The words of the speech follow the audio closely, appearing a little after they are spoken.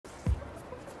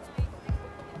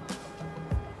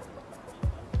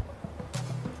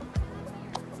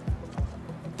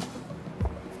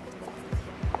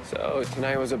So,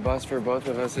 tonight was a bust for both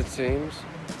of us, it seems.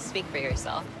 Speak for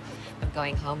yourself. I'm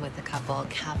going home with a couple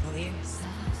cavaliers.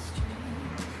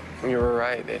 You were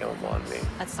right, they don't want me.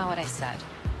 That's not what I said.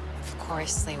 Of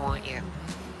course they want you.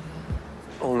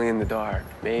 Only in the dark,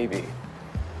 maybe.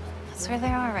 That's where they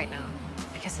are right now,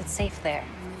 because it's safe there.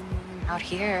 Out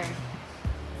here,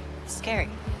 it's scary.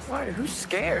 Why? Who's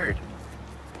scared?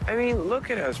 I mean, look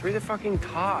at us. We're the fucking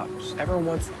tops. Everyone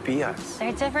wants to be us.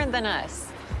 They're different than us.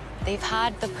 They've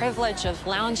had the privilege of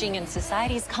lounging in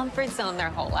society's comfort zone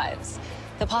their whole lives.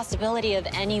 The possibility of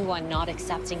anyone not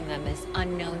accepting them is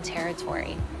unknown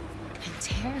territory. And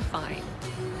terrifying.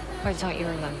 Or don't you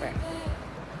remember?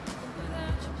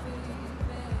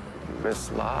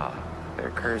 Miss Law, it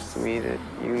occurs to me that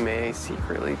you may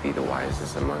secretly be the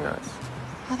wisest among us.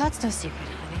 Well, that's no secret,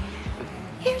 honey.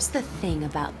 Here's the thing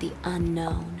about the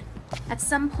unknown. At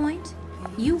some point,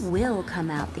 you will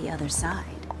come out the other side.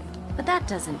 But that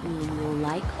doesn't mean you'll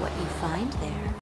like what you find there.